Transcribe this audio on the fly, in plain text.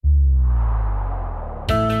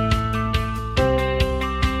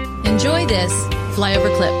Enjoy this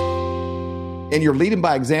Flyover clip. And you're leading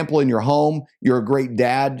by example in your home. You're a great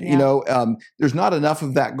dad. Yeah. There's not enough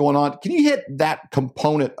of that going on. Can you hit that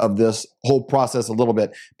component of this whole process a little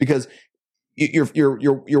bit? Because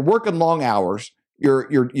you're working long hours.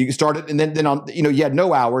 You started, and then on, you had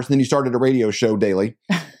no hours, and then you started a radio show daily,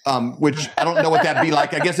 which I don't know what that'd be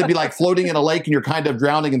like. I guess it'd be like floating in a lake and you're kind of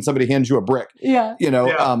drowning and somebody hands you a brick. Yeah.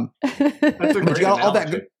 That's a but you got all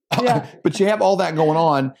that. But you have all that going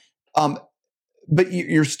on. But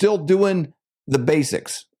you're still doing the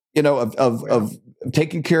basics, of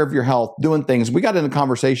taking care of your health, doing things. We got in a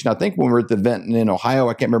conversation, I think, when we were at the event in Ohio.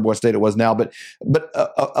 I can't remember what state it was now, but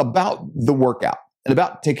about the workout and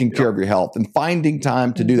about taking care of your health and finding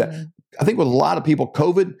time to do that. I think with a lot of people,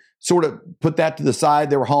 COVID sort of put that to the side.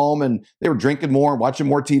 They were home and they were drinking more and watching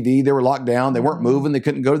more TV. They were locked down. They weren't moving. They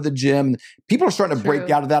couldn't go to the gym. People are starting to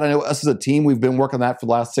break out of that. I know us as a team, we've been working on that for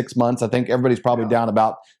the last 6 months. I think everybody's probably down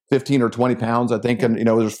about 15 or 20 pounds, I think. And,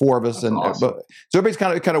 there's 4 of us. So everybody's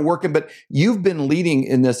kind of working, but you've been leading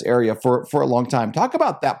in this area for a long time. Talk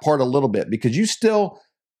about that part a little bit, because you still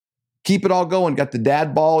keep it all going. Got the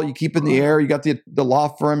dad ball, you keep in the air. You got the law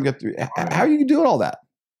firm. How are you doing all that?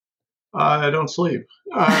 I don't sleep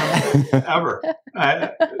ever.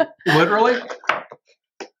 Literally,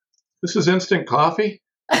 this is instant coffee.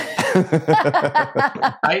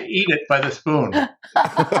 I eat it by the spoon.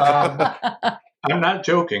 I'm not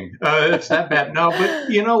joking. It's that bad. No, but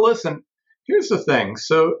listen. Here's the thing.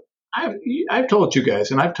 So I've told you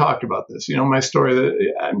guys, and I've talked about this. My story. That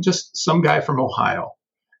I'm just some guy from Ohio,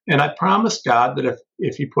 and I promised God that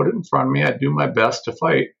if He put it in front of me, I'd do my best to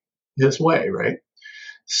fight His way. Right.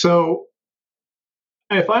 So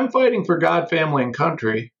if I'm fighting for God, family, and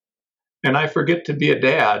country, and I forget to be a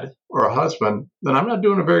dad or a husband, then I'm not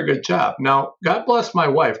doing a very good job. Now, God bless my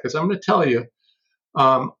wife, because I'm going to tell you,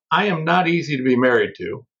 I am not easy to be married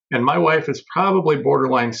to. And my wife is probably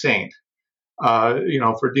borderline saint,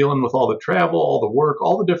 for dealing with all the travel, all the work,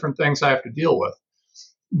 all the different things I have to deal with.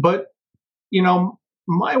 But,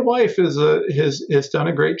 my wife has done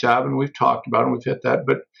a great job, and we've talked about it, and we've hit that.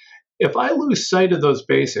 But if I lose sight of those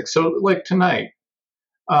basics, so like tonight,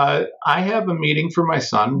 I have a meeting for my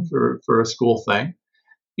son for a school thing,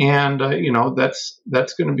 and that's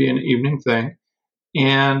going to be an evening thing,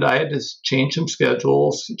 and I had to change some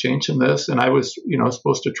schedules, change some this, and I was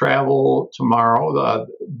supposed to travel tomorrow,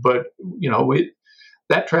 but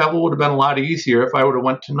that travel would have been a lot easier if I would have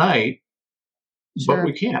went tonight, but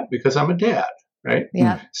we can't because I'm a dad. Right.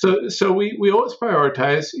 Yeah. So we always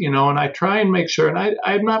prioritize, and I try and make sure, and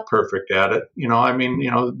I'm not perfect at it.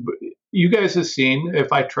 You guys have seen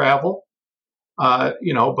if I travel,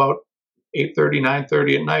 about 8:30,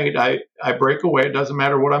 9:30 at night, I break away. It doesn't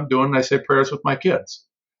matter what I'm doing. And I say prayers with my kids.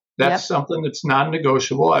 That's something that's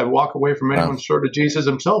non-negotiable. I walk away from anyone short of Jesus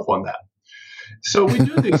Himself on that. So we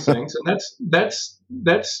do these things, and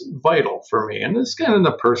that's vital for me. And it's kind of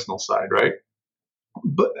the personal side, right?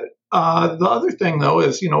 But the other thing, though,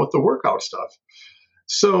 is, with the workout stuff.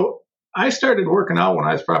 So I started working out when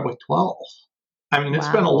I was probably 12. I mean, it's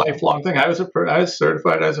been a lifelong thing. I was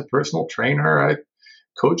certified as a personal trainer. I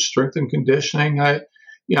coach strength and conditioning.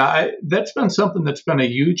 That's been something that's been a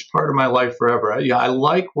huge part of my life forever. I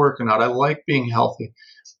like working out. I like being healthy.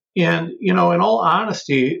 And, in all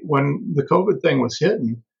honesty, when the COVID thing was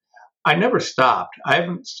hitting, I never stopped. I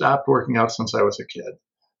haven't stopped working out since I was a kid.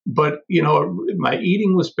 But, my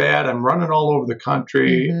eating was bad. I'm running all over the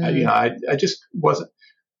country. I just wasn't.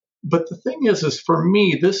 But the thing is for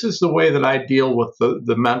me, this is the way that I deal with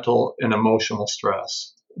the mental and emotional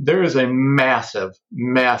stress. There is a massive,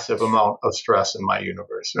 massive amount of stress in my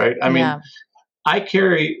universe, right? I mean, I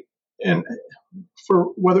carry, and for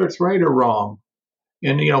whether it's right or wrong,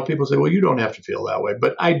 and, people say, well, you don't have to feel that way.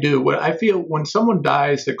 But I do. What I feel when someone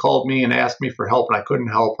dies that called me and asked me for help and I couldn't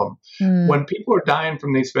help them, when people are dying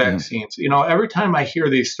from these vaccines, every time I hear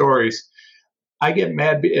these stories, I get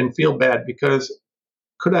mad and feel bad because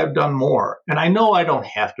could I have done more? And I know I don't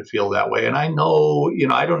have to feel that way. And I know,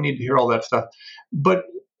 I don't need to hear all that stuff. But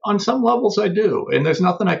on some levels I do. And there's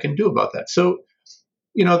nothing I can do about that. So,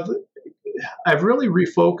 I've really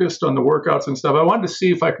refocused on the workouts and stuff. I wanted to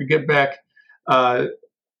see if I could get back. I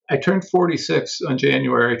turned 46 on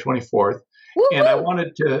January 24th, and I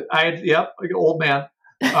wanted to, like an old man,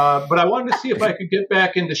 but I wanted to see if I could get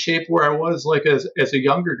back into shape where I was like as a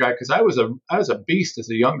younger guy, because I was a beast as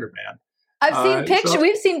a younger man. I've seen pictures.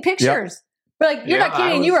 We've seen pictures. We're like, you're not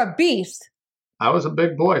kidding. You were a beast. I was a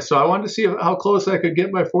big boy. So I wanted to see how close I could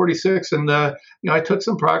get by 46. And, I took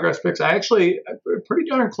some progress pics. I actually, pretty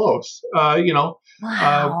darn close, pretty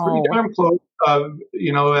darn close,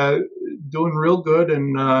 doing real good,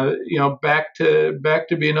 and back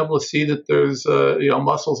to being able to see that there's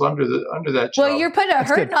muscles under that job. Well, you're putting a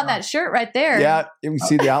hurting on that shirt right there. Yeah, you can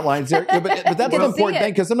see the outlines there. Yeah, but that's an important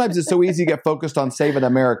thing, because sometimes it's so easy to get focused on saving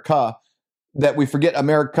America that we forget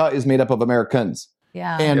America is made up of Americans.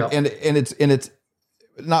 Yeah, and it's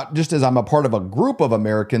not just as I'm a part of a group of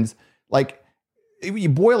Americans. Like, you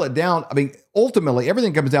boil it down, I mean, ultimately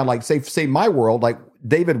everything comes down, like say my world, like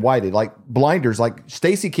David Whited, like blinders, like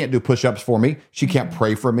Stacy can't do push-ups for me. She can't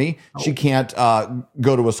pray for me. She can't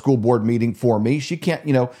go to a school board meeting for me. She can't,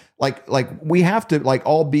 like we have to like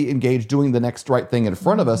all be engaged doing the next right thing in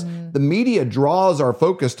front of us. The media draws our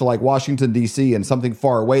focus to like Washington, D.C. and something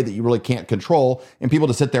far away that you really can't control, and people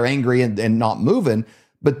to sit there angry and not moving.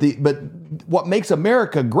 But what makes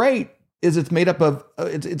America great is it's made up of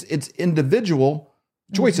it's individual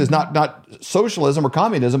choices, not socialism or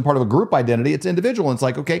communism, part of a group identity. It's individual. And it's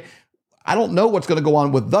like, okay, I don't know what's going to go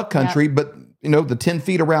on with the country, but the 10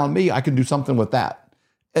 feet around me, I can do something with that.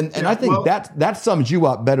 And I think that sums you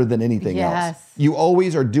up better than anything else. You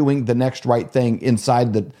always are doing the next right thing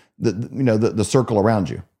inside the circle around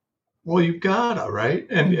you. Well, you gotta, right?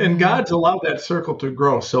 And God's allowed that circle to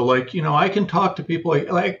grow. So like, I can talk to people,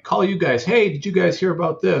 like call you guys, hey, did you guys hear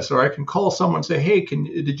about this? Or I can call someone and say, hey,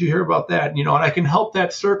 did you hear about that? And I can help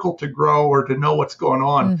that circle to grow or to know what's going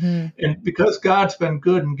on. And because God's been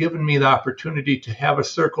good and given me the opportunity to have a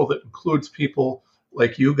circle that includes people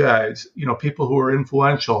like you guys, people who are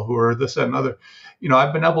influential, who are this, that, and other,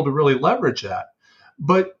 I've been able to really leverage that.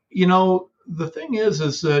 But, the thing is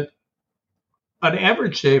that an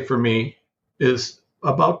average day for me is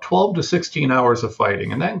about 12 to 16 hours of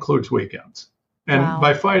fighting, and that includes weekends. And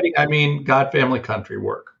by fighting, I mean God, family, country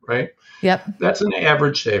work, right? Yep. That's an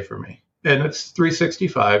average day for me. And it's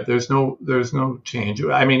 365. There's no change.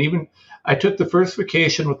 I mean, even I took the first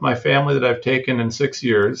vacation with my family that I've taken in 6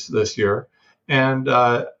 years this year. And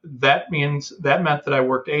that meant that I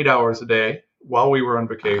worked 8 hours a day while we were on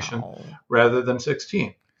vacation rather than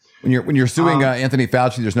 16. When you're suing Anthony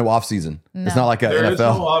Fauci, there's no off season. No. It's not like an NFL. There is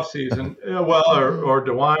no off season. Or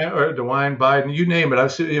DeWine Biden, you name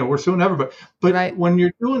it. We're suing everybody. But when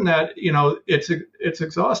you're doing that, it's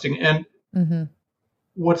exhausting. And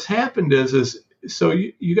what's happened is so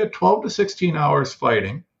you got 12 to 16 hours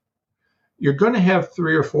fighting. You're going to have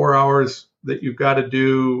 3 or 4 hours that you've got to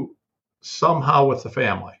do somehow with the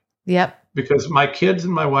family. Yep. Because my kids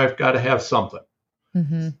and my wife got to have something.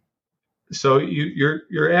 So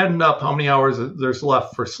you're adding up how many hours there's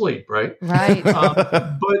left for sleep, right? Right.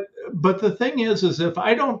 But the thing is if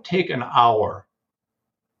I don't take an hour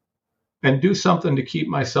and do something to keep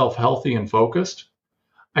myself healthy and focused,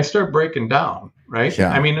 I start breaking down, right?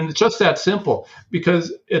 Yeah. I mean, and it's just that simple,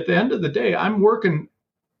 because at the end of the day, I'm working,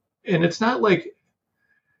 and it's not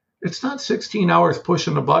 16 hours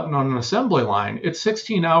pushing a button on an assembly line. It's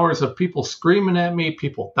 16 hours of people screaming at me,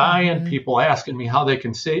 people dying, people asking me how they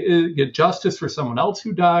can get justice for someone else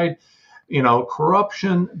who died,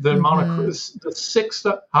 corruption, the amount of the sick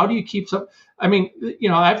stuff. How do you keep some? I mean,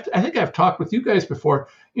 I think I've talked with you guys before.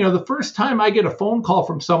 The first time I get a phone call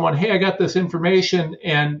from someone, hey, I got this information,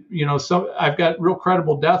 and I've got real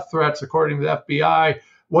credible death threats according to the FBI.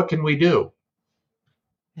 What can we do?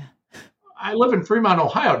 I live in Fremont,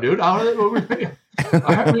 Ohio, dude. I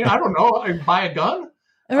mean, I don't know. I buy a gun,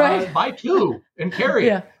 buy two, and carry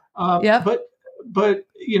it. But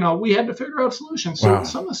we had to figure out solutions. So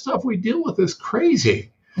some of the stuff we deal with is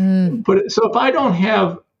crazy. But so if I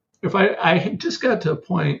just got to a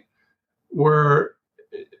point where,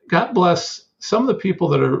 God bless some of the people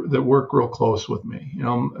that work real close with me.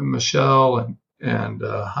 Michelle and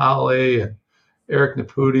Holly and Eric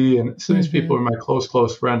Naputi, and some of these people are my close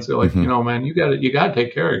friends. They're like, man, you got to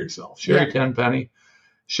take care of yourself. Sherry Tenpenny,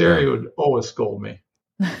 Sherry would always scold me.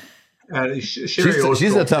 She's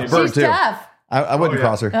a tough bird too. Tough. I wouldn't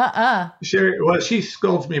cross her. Sherry, she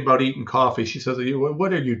scolds me about eating coffee. She says,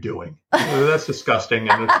 "What are you doing? That's disgusting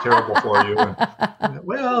and it's terrible for you." And,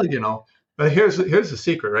 but here's the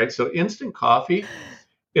secret, right? So instant coffee.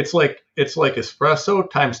 It's like espresso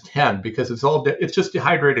times 10, because it's just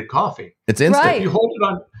dehydrated coffee. It's instant. Right. If you hold it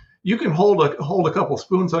on, you can hold a couple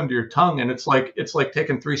spoons under your tongue, and it's like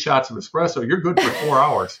taking 3 shots of espresso. You're good for 4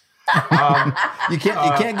 hours. You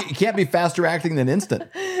can't be faster acting than instant.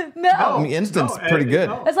 No, I mean, instant's pretty good.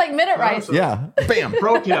 It's like minute rice. Yeah, bam.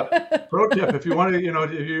 Pro tip. If you want to,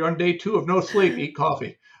 if you're on day 2 of no sleep, eat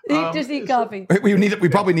coffee. Just eat coffee. We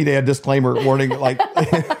probably need a disclaimer warning, like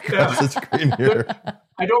across the screen here.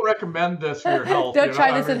 I don't recommend this for your health. Don't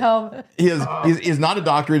try this at home. He's not a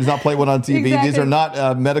doctor. He does not play one on TV. Exactly. These are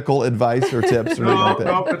not medical advice or tips or anything like that.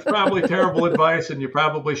 No, it's probably terrible advice, and you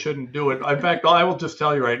probably shouldn't do it. In fact, I will just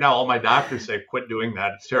tell you right now, all my doctors say, quit doing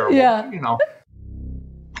that. It's terrible. Yeah.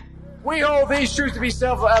 We hold these truths to be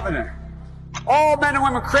self-evident. All men and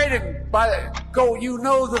women created by you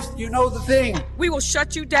know the thing. We will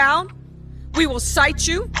shut you down. We will cite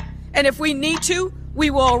you. And if we need to,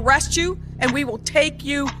 we will arrest you and we will take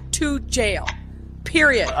you to jail.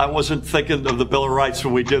 Period. I wasn't thinking of the Bill of Rights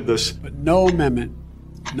when we did this. But no amendment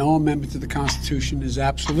to the Constitution is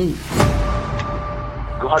absolute.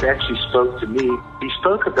 God actually spoke to me. He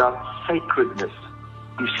spoke about sacredness.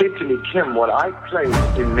 He said to me, Kim, what I place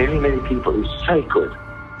in many, many people is sacred.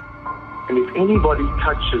 And if anybody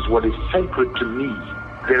touches what is sacred to me,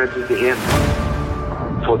 then it is the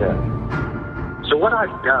end for them. So what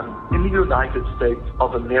I've done in the United States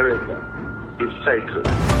of America is sacred.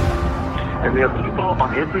 And there are people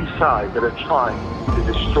on every side that are trying to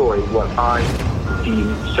destroy what I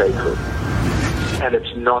deem sacred. And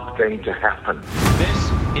it's not going to happen.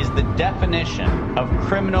 This is the definition of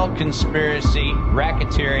criminal conspiracy,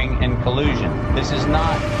 racketeering, and collusion. This is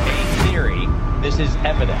not a theory. This is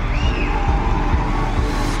evidence.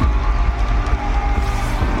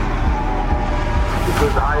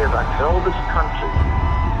 Because I have upheld this country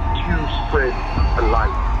to spread a light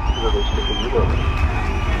to the rest of the world.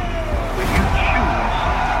 When you choose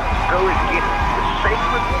to go against the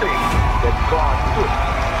sacred thing that God put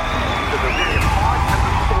into the very heart and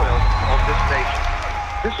the soil of this nation,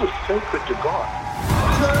 this was sacred to God.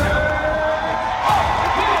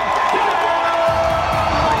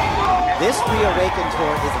 This Reawaken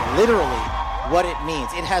tour is literally what it means.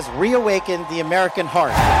 It has reawakened the American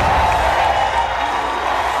heart.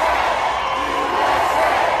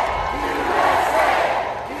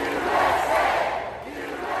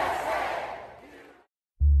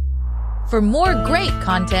 For more great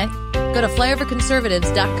content, go to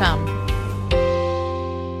flyoverconservatives.com.